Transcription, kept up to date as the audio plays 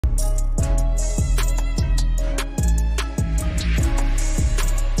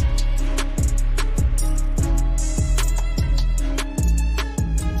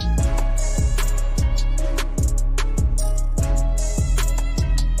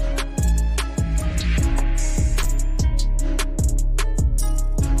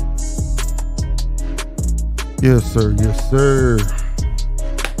Yes, sir. Yes, sir.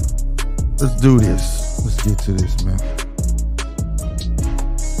 Let's do this. Let's get to this, man.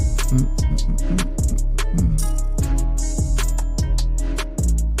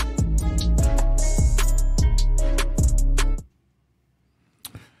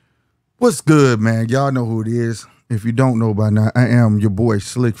 What's good, man? Y'all know who it is. If you don't know by now, I am your boy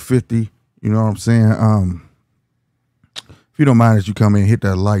Slick 50. You know what I'm saying? If you don't mind as you come in, hit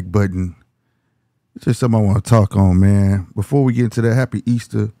that like button. It's just something I want to talk on, man. Before we get into that, happy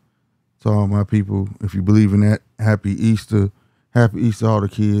Easter to all my people. If you believe in that, happy Easter. Happy Easter to all the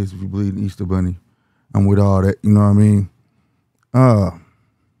kids. If you believe in Easter Bunny, I'm with all that. You know what I mean?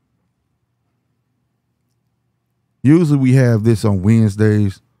 Usually we have this on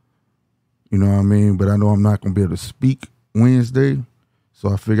Wednesdays. You know what I mean? But I know I'm not going to be able to speak Wednesday. So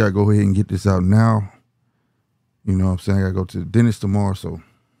I figure I'd go ahead and get this out now. You know what I'm saying? I got to go to the dentist tomorrow. So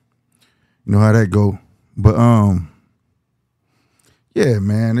you know how that go. But, yeah,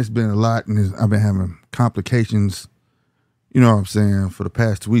 man, it's been a lot. And I've been having complications, you know what I'm saying, for the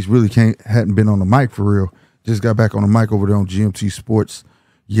past 2 weeks. Really hadn't been on the mic for real. Just got back on the mic over there on GMT Sports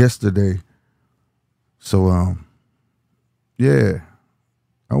yesterday. So, yeah.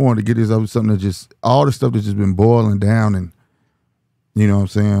 I wanted to get this up with something that just, all the stuff that's just been boiling down, and you know what I'm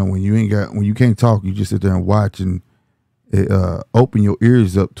saying, when you can't talk, you just sit there and watch, and it open your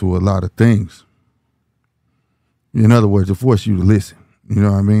ears up to a lot of things. In other words, it force you to listen. You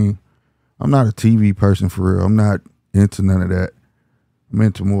know what I mean? I'm not a TV person for real. I'm not into none of that. I'm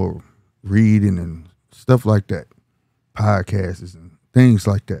into more reading and stuff like that. Podcasts and things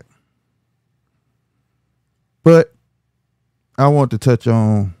like that. But I want to touch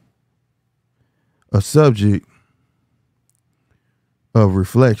on a subject of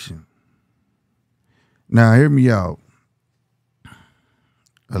reflection. Now, hear me out.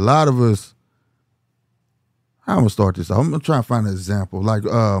 A lot of us, I'm going to start this off. I'm going to try and find an example. Like,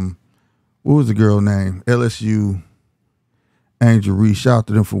 what was the girl name? LSU, Angel Reese. Shout out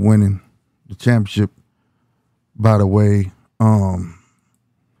to them for winning the championship, by the way. And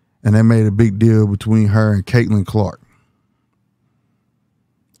they made a big deal between her and Caitlin Clark.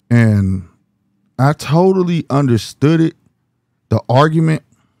 And I totally understood it, the argument,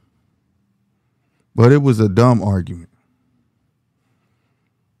 but it was a dumb argument.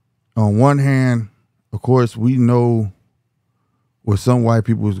 On one hand, of course, we know what some white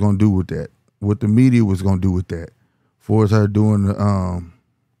people was going to do with that, what the media was going to do with that. For her doing the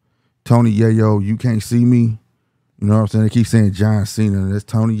Tony Yayo, You Can't See Me. You know what I'm saying? They keep saying John Cena, and that's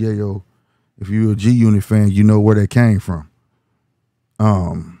Tony Yayo. If you're a G-Unit fan, you know where that came from.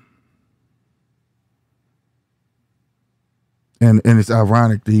 And it's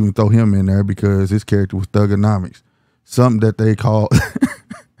ironic to even throw him in there because his character was Thugonomics. Something that they call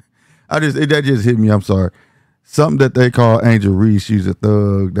that just hit me, I'm sorry. Something that they call Angel Reese, she's a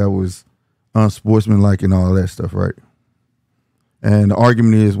thug that was unsportsmanlike and all that stuff, right? And the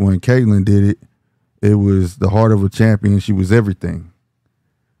argument is when Caitlyn did it, it was the heart of a champion. She was everything.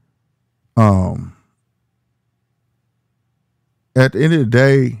 At the end of the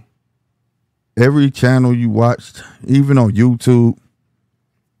day, every channel you watched, even on YouTube,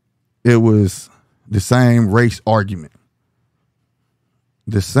 it was the same race argument.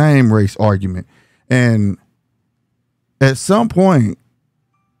 The same race argument. And at some point,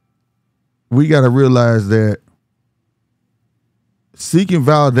 we got to realize that seeking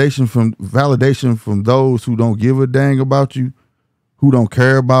validation from those who don't give a dang about you, who don't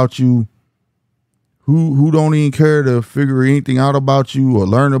care about you, who don't even care to figure anything out about you or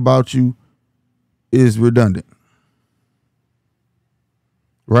learn about you, is redundant.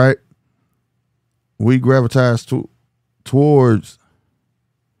 Right? We gravitate towards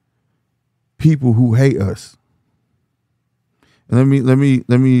people who hate us. And let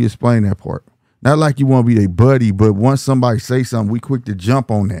me explain that part. Not like you want to be their buddy, but once somebody say something, we quick to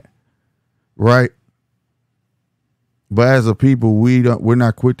jump on that. Right? But as a people, we're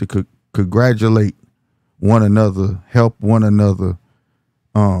not quick to congratulate one another, help one another,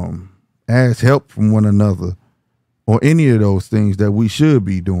 ask help from one another, or any of those things that we should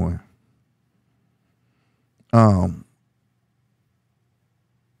be doing.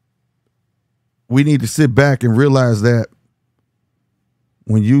 We need to sit back and realize that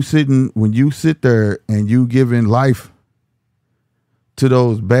when you sit there and you giving life to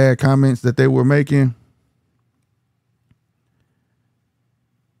those bad comments that they were making,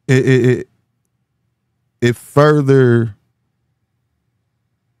 it further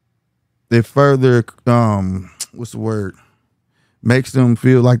what's the word, makes them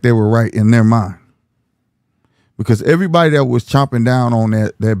feel like they were right in their mind, because everybody that was chomping down on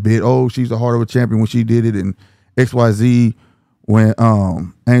that bit, oh, she's the heart of a champion when she did it, and XYZ when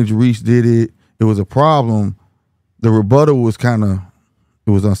Angel Reese did it, it was a problem. The rebuttal was it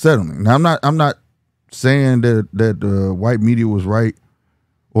was unsettling. Now I'm not saying that the white media was right,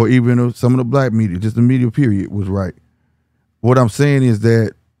 or even some of the black media, just the media period was right. What I'm saying is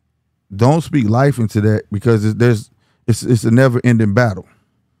that don't speak life into that, because it's a never ending battle,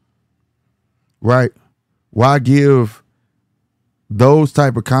 right? Why give those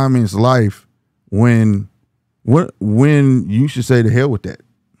type of comments life when you should say the hell with that?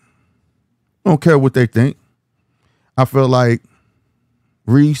 I don't care what they think. I feel like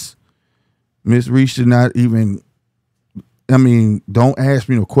Miss Reese should not even, don't ask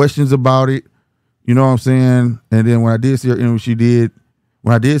me no questions about it. You know what I'm saying? And then when I did see her interview,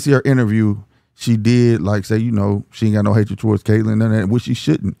 she did like say, she ain't got no hatred towards Caitlyn, none of that, which she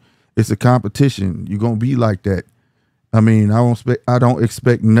shouldn't. It's a competition. You're gonna be like that. I don't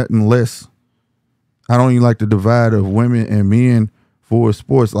expect nothing less. I don't even like the divide of women and men for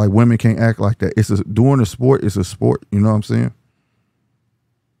sports. Like, women can't act like that. Doing a sport, it's a sport. You know what I'm saying?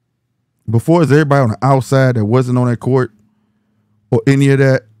 Before, it's everybody on the outside that wasn't on that court or any of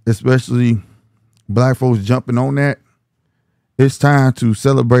that, especially black folks jumping on that. It's time to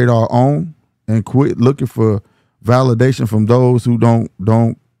celebrate our own and quit looking for validation from those who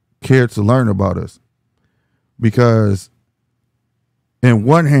don't care to learn about us. Because in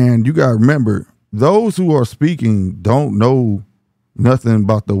one hand, you gotta remember, those who are speaking don't know nothing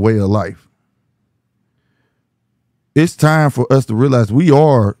about the way of life. It's time for us to realize we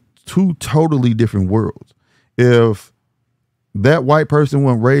are two totally different worlds. If that white person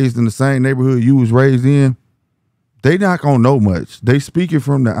wasn't raised in the same neighborhood you was raised in, they not gonna know much. They speaking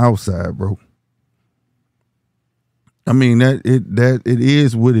from the outside, bro. That it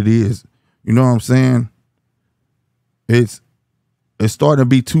is what it is. You know what I'm saying? It's starting to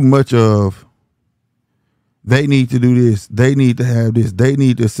be too much of, they need to do this, they need to have this, they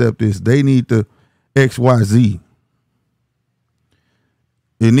need to accept this, they need to XYZ.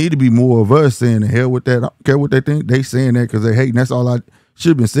 It need to be more of us saying the hell with that. I don't care what they think. They saying that because they hating. That's all I should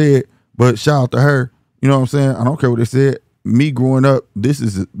have been said. But shout out to her. You know what I'm saying? I don't care what they said. Me growing up, this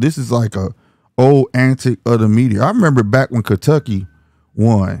is like a old antic of the media. I remember back when Kentucky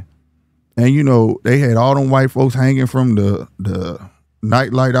won, and they had all them white folks hanging from the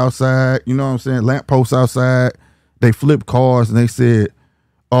nightlight outside. You know what I'm saying? Lampposts outside. They flipped cars and they said,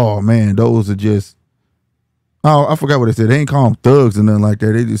 "Oh man, those are just." Oh, I forgot what they said. They ain't call them thugs or nothing like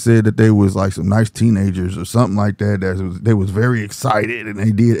that. They just said that they was like some nice teenagers or something like that. They was very excited and they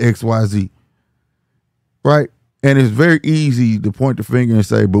did XYZ. Right? And it's very easy to point the finger and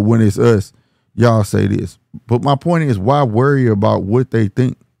say, but when it's us, y'all say this. But my point is, why worry about what they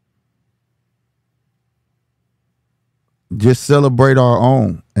think? Just celebrate our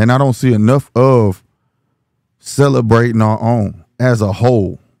own. And I don't see enough of celebrating our own as a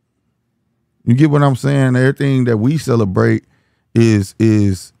whole. You get what I'm saying? Everything that we celebrate is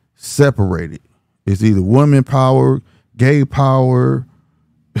separated. It's either women power, gay power.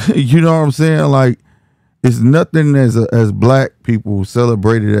 You know what I'm saying? Like, it's nothing as black people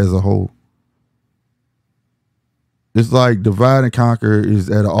celebrated as a whole. It's like divide and conquer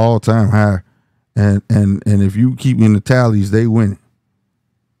is at an all-time high, and if you keep in the tallies, they win.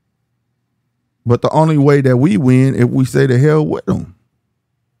 But the only way that we win if we say the hell with them.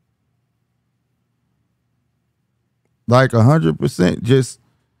 Like 100%, just,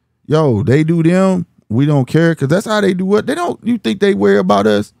 they do them, we don't care, because that's how they do what they don't. You think they worry about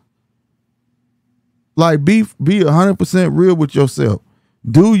us? Like, be 100% real with yourself.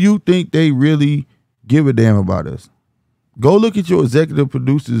 Do you think they really give a damn about us? Go look at your executive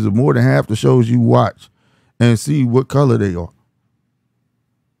producers of more than half the shows you watch and see what color they are.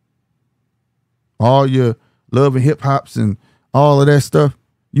 All your love and hip hops and all of that stuff.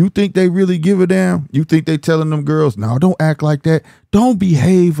 You think they really give a damn? You think they telling them girls, no, don't act like that. Don't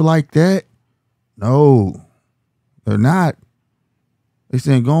behave like that. No, they're not. They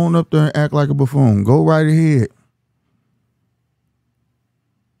saying, go on up there and act like a buffoon. Go right ahead.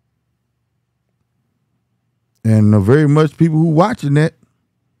 And very much people who watching that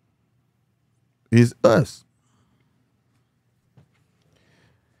is us.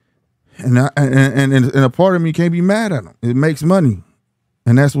 And a part of me can't be mad at them. It makes money.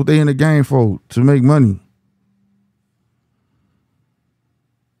 And that's what they in the game for, to make money.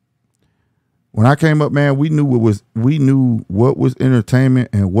 When I came up, man, we knew what was entertainment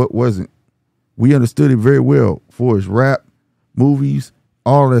and what wasn't. We understood it very well for its rap, movies,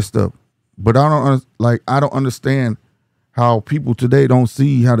 all that stuff. But I don't understand how people today don't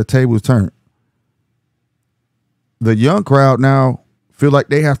see how the tables turn. the young crowd now feel like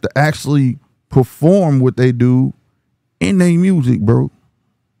they have to actually perform what they do in their music, bro.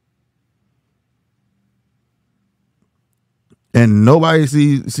 And nobody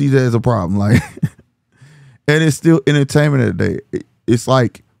sees that as a problem. Like, and it's still entertainment at the day. It's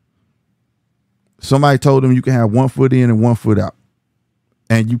like somebody told them you can have 1 foot in and 1 foot out.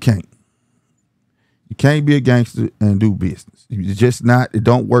 And you can't. You can't be a gangster and do business. It's just not, it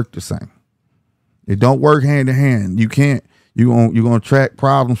don't work the same. It don't work hand in hand. You can't, you're gonna attract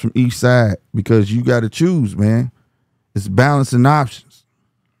problems from each side because you gotta choose, man. It's balancing options.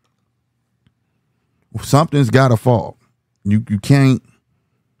 Something's gotta fall. You can't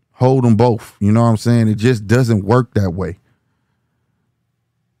hold them both. You know what I'm saying? It just doesn't work that way.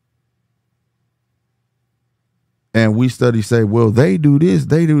 And we study say, well, they do this,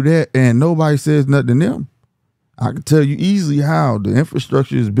 they do that, and nobody says nothing to them. I can tell you easily how the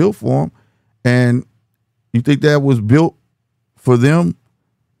infrastructure is built for them. And you think that was built for them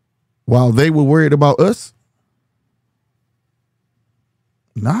while they were worried about us?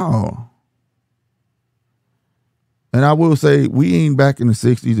 No. And I will say, we ain't back in the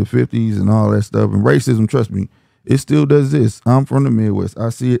 60s or 50s and all that stuff. And racism, trust me, it still does this. I'm from the Midwest. I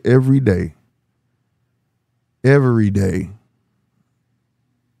see it every day. Every day.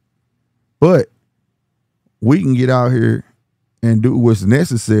 But we can get out here and do what's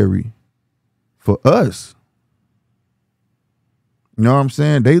necessary for us. You know what I'm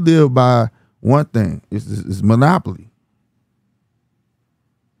saying? They live by one thing. It's monopoly.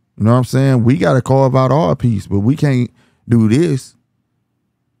 You know what I'm saying? We got to carve out our piece, but we can't do this,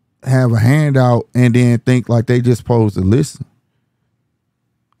 have a handout, and then think like they just supposed to listen.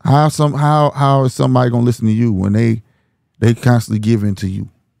 How is somebody gonna listen to you when they constantly give in to you?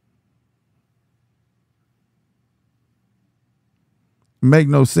 Make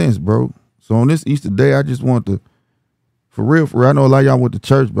no sense, bro. So on this Easter day, I just want to, for real, I know a lot of y'all went to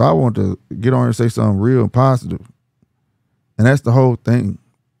church, but I want to get on and say something real and positive. And that's the whole thing.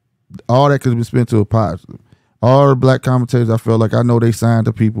 All that could be spent to a positive. All the black commentators, I felt like I know they signed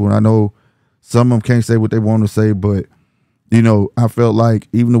to people, and I know some of them can't say what they want to say, but you know, I felt like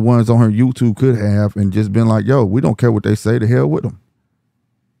even the ones on her YouTube could have and just been like, yo, we don't care what they say, the hell with them.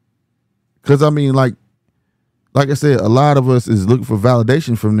 Because I mean, like I said, a lot of us is looking for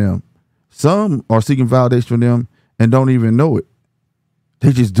validation from them. Some are seeking validation from them and don't even know it.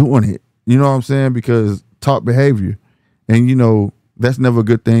 They just doing it. You know what I'm saying? Because taught behavior. And you know, that's never a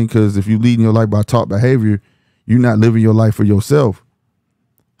good thing, because if you leading your life by taught behavior, you're not living your life for yourself.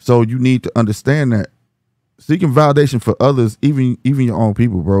 So you need to understand that seeking validation for others, even your own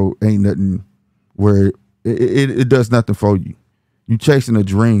people, bro, ain't nothing where it does nothing for you. You chasing a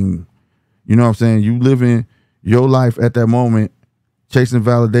dream. You know what I'm saying? You living your life at that moment, chasing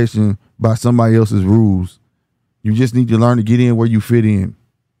validation by somebody else's rules. You just need to learn to get in where you fit in.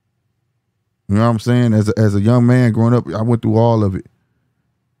 You know what I'm saying? As a young man growing up, I went through all of it.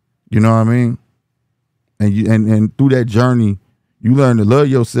 You know what I mean? And you and through that journey, you learn to love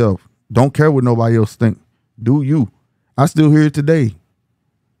yourself. Don't care what nobody else think. Do you. I still hear it today.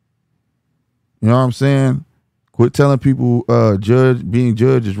 You know what I'm saying? Quit telling people being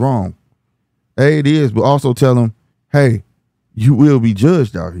judged is wrong. Hey, it is, but also tell them, hey, you will be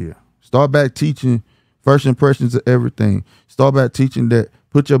judged out here. Start back teaching first impressions of everything. Start back teaching that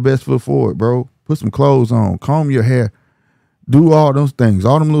put your best foot forward, bro. Put some clothes on. Comb your hair. Do all those things.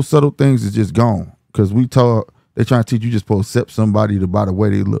 All them little subtle things is just gone. Because they're trying to teach you just supposed to accept somebody by the way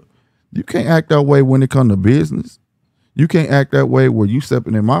they look. You can't act that way when it comes to business. You can't act that way where you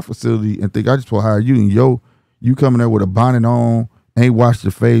stepping in my facility and think I just supposed to hire you, and you coming there with a bonnet on, ain't washed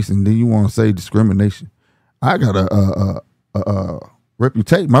your face, and then you want to say discrimination. I got a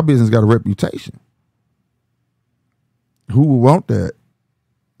reputation. My business got a reputation. Who would want that?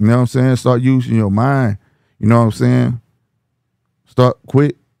 You know what I'm saying? Start using your mind. You know what I'm saying?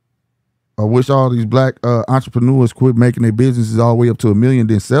 Quit. I wish all these black entrepreneurs quit making their businesses all the way up to $1 million,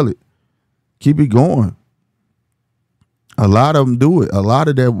 then sell it. Keep it going. A lot of them do it. A lot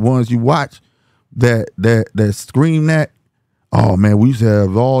of the ones you watch that scream that, oh man, we used to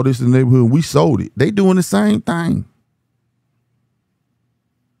have all this in the neighborhood and we sold it. They doing the same thing.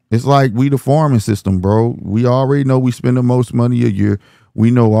 It's like we the farming system, bro. We already know we spend the most money a year.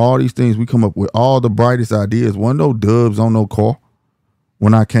 We know all these things. We come up with all the brightest ideas. Wasn't no dubs on no car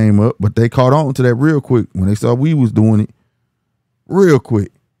when I came up, but they caught on to that real quick when they saw we was doing it real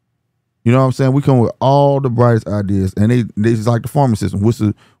quick. You know what I'm saying? We come with all the brightest ideas, and they just like the farming system. What's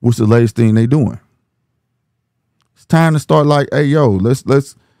the latest thing they doing? It's time to start like, hey, yo, let's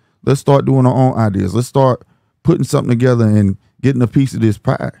start doing our own ideas. Let's start putting something together and getting a piece of this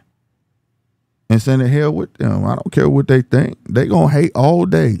pie. and saying the hell with them. I don't care what they think. They gonna hate all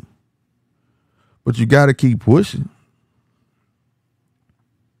day. But you gotta keep pushing.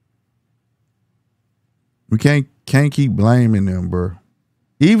 We can't keep blaming them, bro.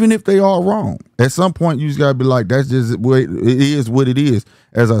 Even if they are wrong. At some point you just gotta be like, that's just what it is what it is,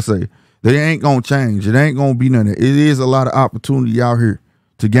 as I say. They ain't gonna change. It ain't gonna be nothing. It is a lot of opportunity out here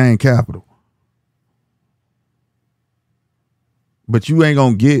to gain capital. But you ain't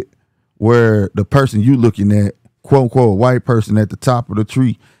gonna get where the person you looking at, quote unquote, a white person at the top of the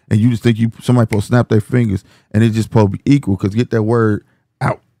tree, and you just think somebody supposed to snap their fingers and it's just supposed to be equal, because get that word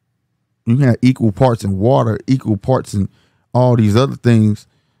out. You can have equal parts in water, equal parts in all these other things,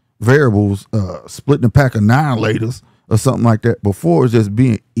 variables, splitting a pack of annihilators or something like that. Before, it's just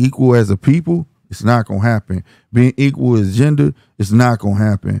being equal as a people, it's not gonna happen. Being equal as gender, it's not gonna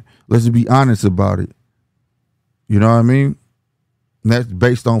happen. Let's just be honest about it. You know what I mean? And that's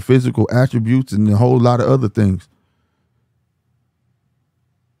based on physical attributes and a whole lot of other things.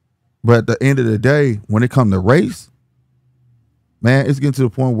 But at the end of the day, when it comes to race, man, it's getting to the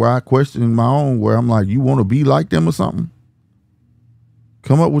point where I question my own, where I'm like, you want to be like them or something?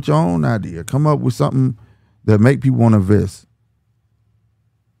 Come up with your own idea. Come up with something that make people want to invest.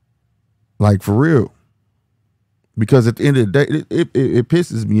 Like, for real. Because at the end of the day, it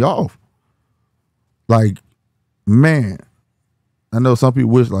pisses me off. Like, man, I know some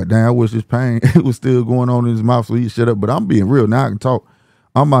people wish, like, damn, I wish his pain it was still going on in his mouth so he'd shut up. But I'm being real. Now I can talk.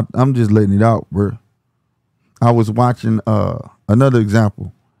 I'm just letting it out, bro. I was watching another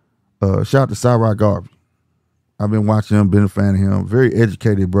example. Shout out to Cyrus Garvey. I've been watching him, been a fan of him. Very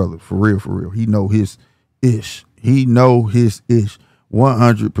educated brother, for real, for real. He know his ish.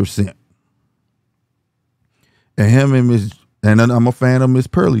 100%. And him and I'm a fan of Miss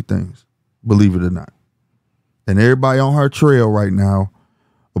Pearly things, believe it or not. And everybody on her trail right now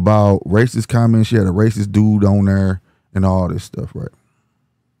about racist comments. She had a racist dude on there and all this stuff, right?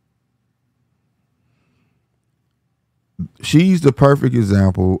 She's the perfect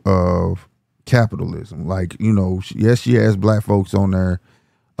example of capitalism. Like, you know, yes, she has black folks on there.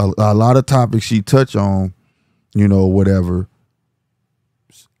 A lot of topics she touch on, you know, whatever.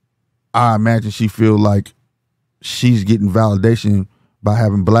 I imagine she feel like she's getting validation by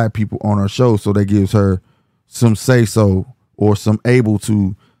having black people on her show, so that gives her some say so or some able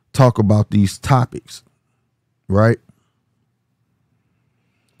to talk about these topics, right?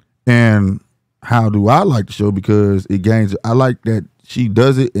 And how do I like the show? Because it gains. I like that she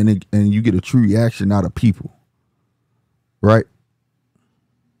does it, and you get a true reaction out of people, right?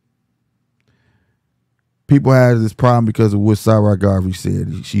 People have this problem because of what Cyrus Garvey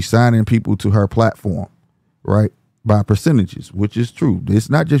said. She's signing people to her platform, right, by percentages, which is true. It's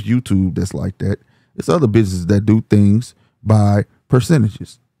not just YouTube that's like that. It's other businesses that do things by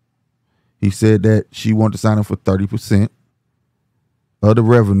percentages. He said that she wanted to sign up for 30% of the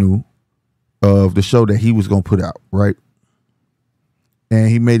revenue of the show that he was going to put out, right? And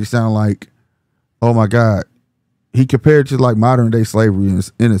he made it sound like, oh my God, he compared it to like modern day slavery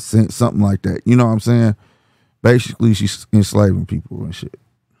in a sense, something like that. You know what I'm saying? Basically, she's enslaving people and shit.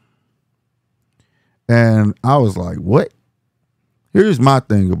 And I was like, what? Here's my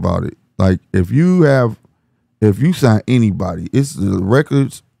thing about it. Like, if you sign anybody, it's the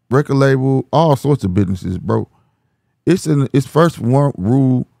record label, all sorts of businesses, bro. It's first one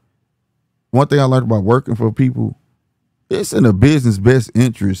rule. One thing I learned about working for people, it's in the business best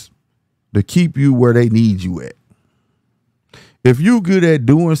interest to keep you where they need you at. If you good at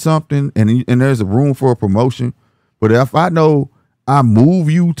doing something and there's a room for a promotion, but if I know I move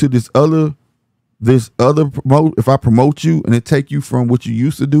you to this other promote, if I promote you and it take you from what you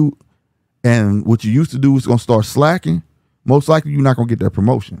used to do, and what you used to do is going to start slacking, most likely you're not going to get that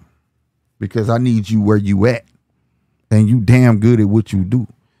promotion, because I need you where you at and you damn good at what you do.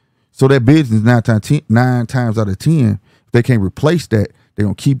 So that business 9 times out of 10, if they can't replace that, they're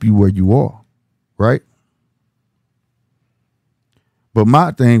going to keep you where you are, right? But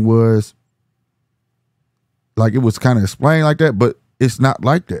my thing was, like, it was kind of explained like that, but it's not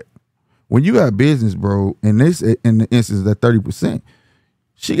like that. When you got business, bro, in the instance that 30%,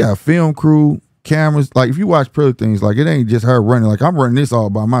 she got a film crew, cameras. Like, if you watch Pro things, like, it ain't just her running. Like, I'm running this all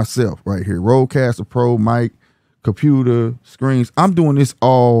by myself right here. Rodecaster Pro, mic, computer, screens. I'm doing this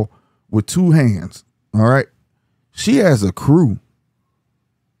all with 2 hands, all right? She has a crew.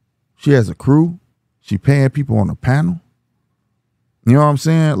 She paying people on the panel. You know what I'm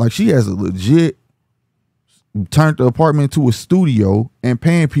saying? Like, she has a legit turned the apartment into a studio and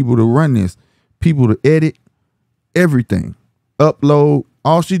paying people to run this, people to edit, everything, upload.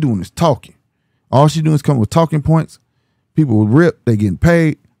 All she doing is talking. All she doing is coming with talking points. People will rip. They getting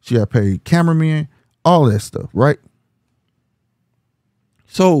paid. She got paid cameramen, all that stuff, right?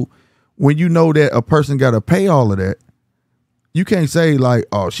 So when you know that a person got to pay all of that, you can't say like,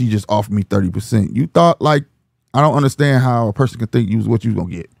 oh, she just offered me 30%. You thought like, I don't understand how a person can think you was what you was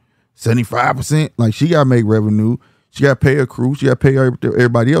gonna get. 75%? Like she gotta make revenue. She gotta pay her crew. She gotta pay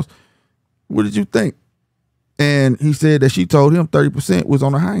everybody else. What did you think? And he said that she told him 30% was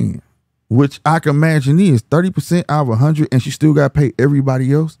on the high end, which I can imagine is 30% out of 100 and she still gotta pay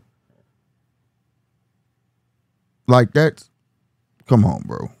everybody else. Like that's, come on,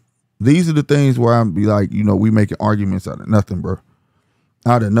 bro. These are the things where I'm be like, you know, we making arguments out of nothing, bro.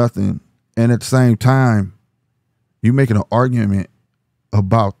 Out of nothing. And at the same time, you making an argument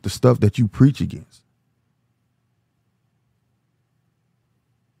about the stuff that you preach against.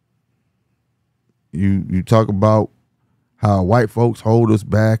 You talk about how white folks hold us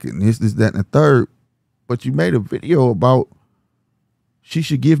back and this, that, and the third, but you made a video about she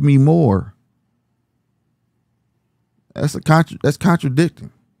should give me more. That's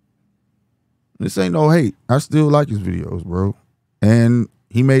contradicting. This ain't no hate. I still like his videos, bro. And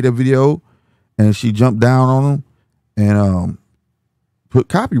he made a video and she jumped down on him and put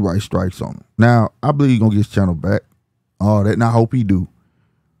copyright strikes on him. Now, I believe he's gonna get his channel back. Oh, that, and I hope he do.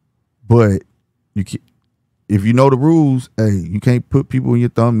 But you can, if you know the rules, hey, you can't put people in your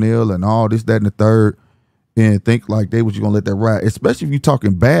thumbnail and all this, that, and the third and think like they was gonna let that ride, especially if you're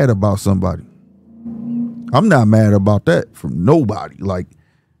talking bad about somebody. I'm not mad about that from nobody. Like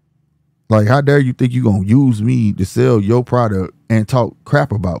how dare you think you're gonna use me to sell your product and talk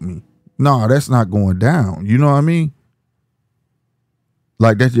crap about me? No, that's not going down. You know what I mean?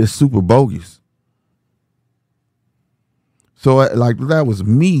 Like that's just super bogus. So like that was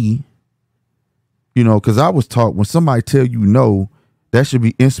me, you know, because I was taught when somebody tell you no, that should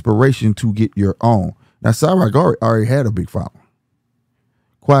be inspiration to get your own. Now, Cyrock already had a big following.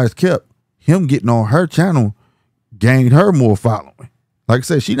 Quiet as kept, him getting on her channel gained her more following. Like I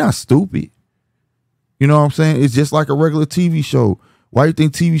said, she not stupid. You know what I'm saying? It's just like a regular TV show. Why do you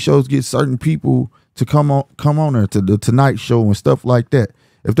think TV shows get certain people to come on there to the Tonight Show and stuff like that?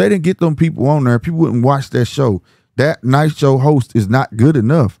 If they didn't get them people on there, people wouldn't watch that show. That night show host is not good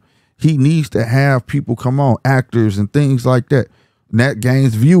enough. He needs to have people come on, actors and things like that. And that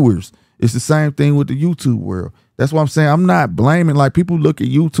gains viewers. It's the same thing with the YouTube world. That's what I'm saying. I'm not blaming, like people look at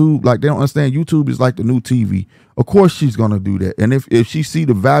YouTube like they don't understand YouTube is like the new TV. Of course she's gonna do that. And if she see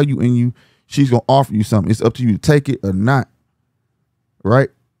the value in you, she's gonna offer you something. It's up to you to take it or not. Right?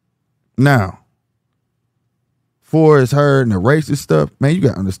 Now, for as her and the racist stuff, man, you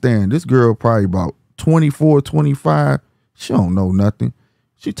gotta understand this girl probably about 24, 25. She don't know nothing.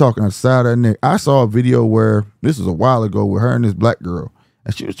 She talking on the side of her neck. I saw a video where this was a while ago with her and this black girl,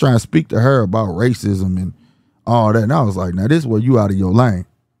 and she was trying to speak to her about racism and all that. And I was like, now this is where you out of your lane.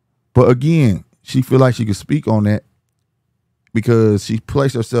 But again, she feel like she could speak on that because she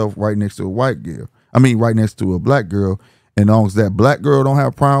placed herself right next to a white girl. I mean, right next to a black girl. And as long as that black girl don't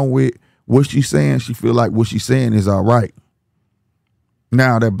have a problem with what she's saying, she feel like what she's saying is all right.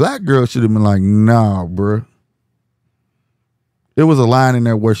 Now, that black girl should have been like, nah, bruh. There was a line in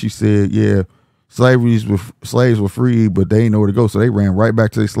there where she said, yeah, slaves were free, but they didn't know where to go. So they ran right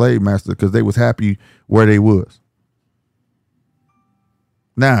back to their slave master because they was happy where they was.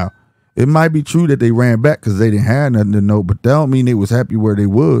 Now, it might be true that they ran back because they didn't have nothing to know, but that don't mean they was happy where they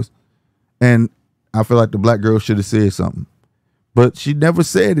was. And I feel like the black girl should have said something. But she never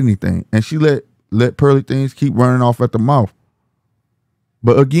said anything. And she let pearly things keep running off at the mouth.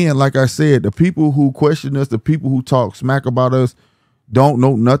 But again, like I said, the people who question us, the people who talk smack about us, don't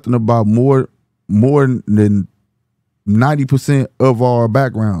know nothing about more than 90% of our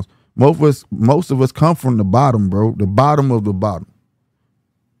backgrounds. Most of us come from the bottom, bro. The bottom of the bottom.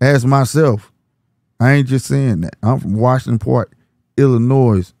 As myself, I ain't just saying that. I'm from Washington Park,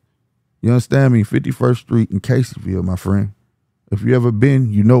 Illinois. You understand me? 51st Street in Caseyville, my friend. If you ever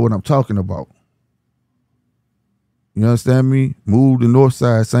been, you know what I'm talking about. You understand me? Moved to North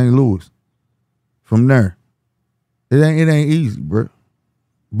Side, St. Louis. From there, it ain't easy, bro.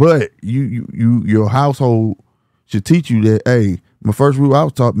 But your household should teach you that. Hey, my first rule I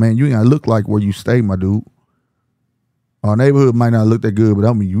was taught, man, you ain't gotta look like where you stay, my dude. Our neighborhood might not look that good, but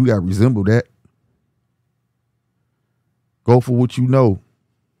I mean, you gotta resemble that. Go for what you know.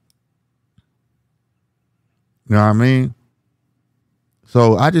 You know what I mean?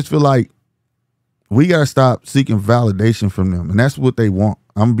 So I just feel like we gotta stop seeking validation from them, and that's what they want.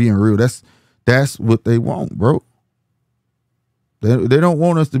 I'm being real. That's what they want, bro. They don't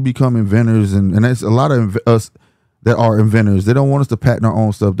want us to become inventors, and that's a lot of us that are inventors. They don't want us to patent our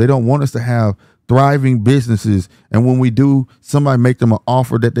own stuff. They don't want us to have thriving businesses. And when we do, somebody make them an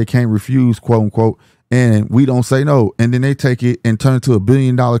offer that they can't refuse, quote unquote, and we don't say no. And then they take it and turn it to $1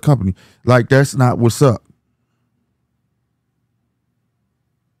 billion company. Like, that's not what's up.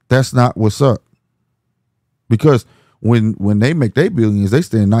 That's not what's up. Because when they make their billions, they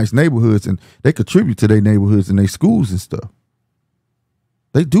stay in nice neighborhoods and they contribute to their neighborhoods and their schools and stuff.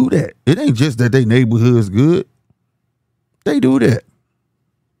 They do that. It ain't just that their neighborhood's good. They do that.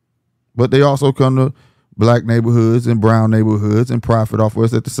 But they also come to black neighborhoods and brown neighborhoods and profit off of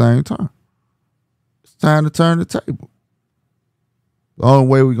us at the same time. It's time to turn the table. The only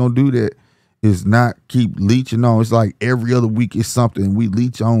way we're going to do that is not keep leeching on. It's like every other week is something and we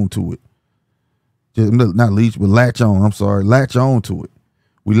leech on to it. Just not leech, but latch on. I'm sorry. Latch on to it.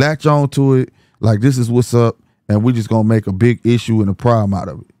 We latch on to it like this is what's up, and we're just going to make a big issue and a problem out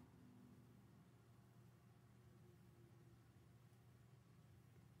of it.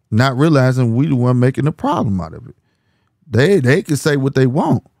 Not realizing we the one making the problem out of it. They can say what they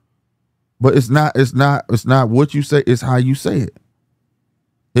want, but it's not what you say, it's how you say it.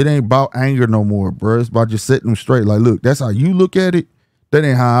 It ain't about anger no more, bro. It's about just setting them straight. Like, look, that's how you look at it. That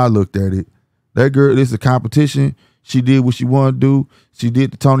ain't how I looked at it. That girl, this is a competition. She did what she wanted to do. She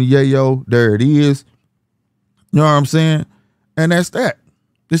did the Tony Yayo. There it is. You know what I'm saying? And that's that.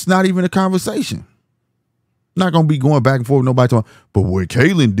 It's not even a conversation. Not going to be going back and forth with nobody talking, but when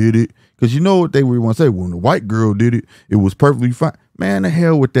Kaylin did it, because you know what they want to say, when the white girl did it, it was perfectly fine. Man, the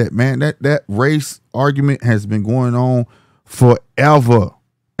hell with that, man. That race argument has been going on forever.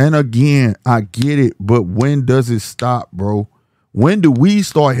 And again, I get it, but when does it stop, bro? When do we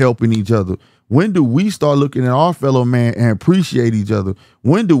start helping each other? When do we start looking at our fellow man and appreciate each other?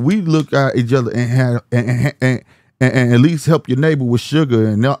 When do we look at each other and have and at least help your neighbor with sugar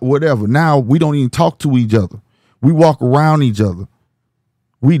and whatever? Now we don't even talk to each other. We walk around each other.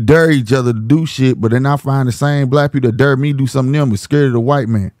 We dare each other to do shit, but then I find the same black people that dare me to do something else, but scared of the white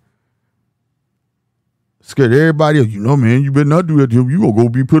man. Scared of everybody else. You know, man, you better not do that to him. You gonna go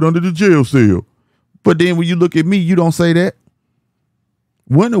be put under the jail cell. But then when you look at me, you don't say that.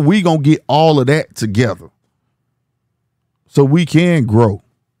 When are we gonna get all of that together so we can grow?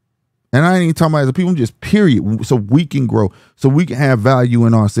 And I ain't even talking about as a people, just period. So we can grow, so we can have value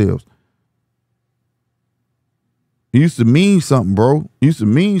in ourselves. It used to mean something, bro. It used to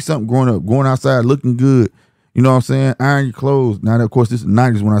mean something growing up, going outside looking good. You know what I'm saying? Iron your clothes. Now, of course, this is the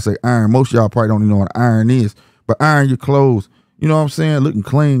 90s when I say iron. Most of y'all probably don't even know what iron is, but iron your clothes. You know what I'm saying? Looking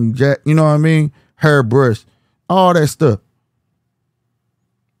clean, jack. You know what I mean? Hairbrush, all that stuff.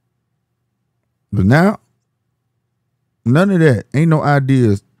 But now, none of that. Ain't no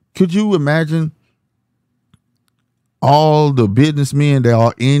ideas. Could you imagine all the businessmen that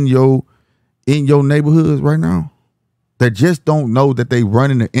are in your neighborhoods right now that just don't know that they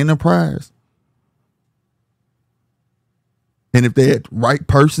running an enterprise? And if they had the right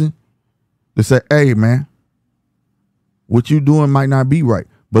person to say, hey, man, what you doing might not be right.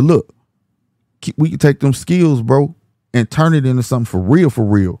 But look, we can take them skills, bro, and turn it into something for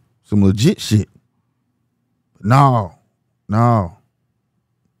real. Some legit shit. No.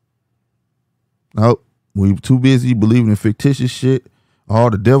 Nope. We too busy believing in fictitious shit. Oh,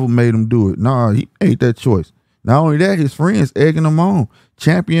 the devil made him do it. Nah, he made that choice. Not only that, his friends egging him on,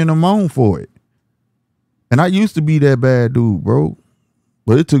 championing him on for it. And I used to be that bad dude, bro.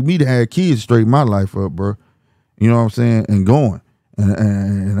 But it took me to have kids to straighten my life up, bro. You know what I'm saying? And going.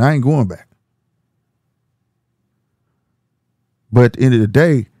 And I ain't going back. But at the end of the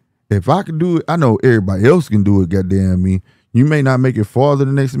day, if I can do it, I know everybody else can do it, goddamn me. You may not make it farther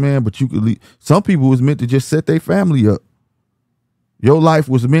than the next man, but you could leave. Some people was meant to just set their family up. Your life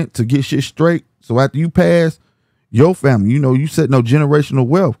was meant to get shit straight. So after you pass, your family, you know, you set no generational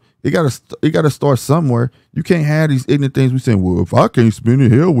wealth. It gotta start somewhere. You can't have these ignorant things. We saying, well, if I can't spend in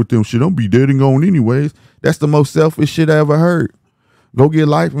hell with them shit, I'm be dead and gone anyways. That's the most selfish shit I ever heard. Go get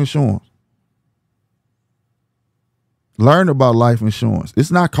life insurance. Learn about life insurance.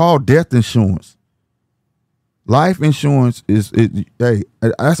 It's not called death insurance. Life insurance hey,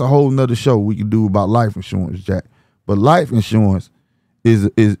 that's a whole nother show we can do about life insurance, Jack. But life insurance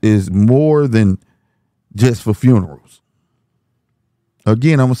is more than just for funerals.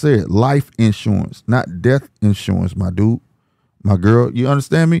 Again, I'm gonna say it: life insurance, not death insurance, my dude, my girl. You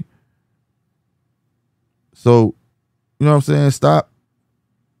understand me? So, you know what I'm saying? Stop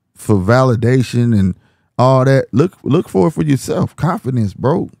for validation and all that. Look for it for yourself. Confidence,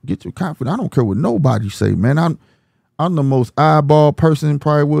 bro. Get your confidence. I don't care what nobody say, man. I'm the most eyeball person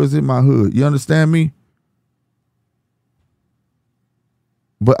probably was in my hood. You understand me?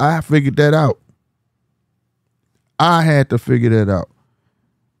 But I figured that out. I had to figure that out.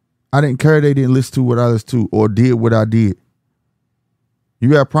 I didn't care they didn't listen to what I listened to or did what I did. You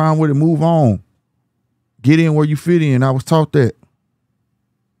got a problem with it, move on. Get in where you fit in. I was taught that.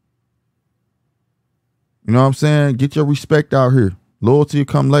 You know what I'm saying? Get your respect out here. Loyalty will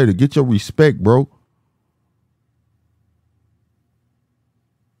come later. Get your respect, bro.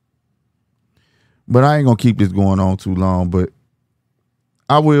 But I ain't going to keep this going on too long, but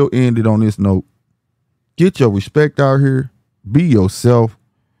I will end it on this note. Get your respect out here. Be yourself.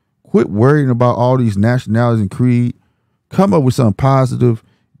 Quit worrying about all these nationalities and creed. Come up with something positive.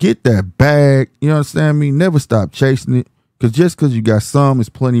 Get that bag. You understand me? Never stop chasing it. Because just because you got some, it's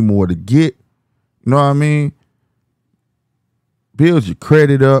plenty more to get. You know what I mean? Build your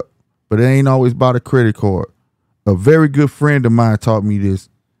credit up, but it ain't always about a credit card. A very good friend of mine taught me this.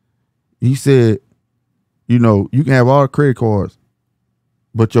 He said, you know, you can have all the credit cards,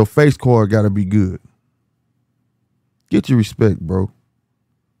 but your face card got to be good. Get your respect, bro.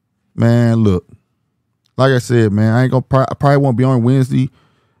 Man, look. Like I said, man, I probably won't be on Wednesday.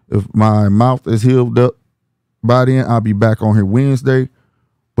 If my mouth is healed up by then, I'll be back on here Wednesday.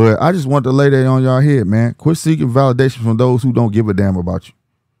 But I just want to lay that on y'all head, man. Quit seeking validation from those who don't give a damn about you.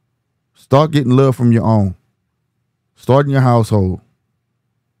 Start getting love from your own. Start in your household.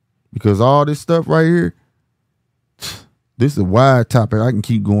 Because all this stuff right here, this is a wide topic I can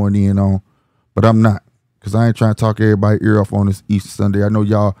keep going in on, but I'm not. Because I ain't trying to talk everybody ear off on this Easter Sunday. I know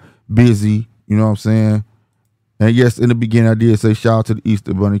y'all busy, you know what I'm saying? And yes, in the beginning, I did say shout out to the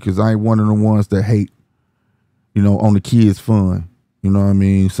Easter Bunny because I ain't one of the ones that hate, you know, on the kids' fun. You know what I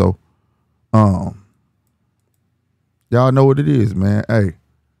mean? So, y'all know what it is, man. Hey,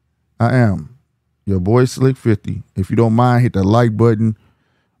 I am your boy Slick 50. If you don't mind, hit the like button.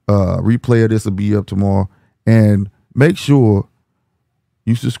 Replay of this will be up tomorrow. And make sure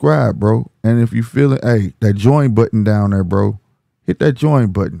you subscribe, bro. And if you feel it, hey, that join button down there, bro, hit that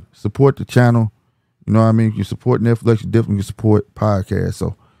join button. Support the channel. You know what I mean? If you support Netflix, you definitely can support podcasts.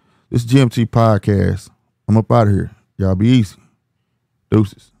 So this is GMT Podcast. I'm up out of here. Y'all be easy.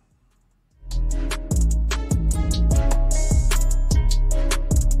 Deuces.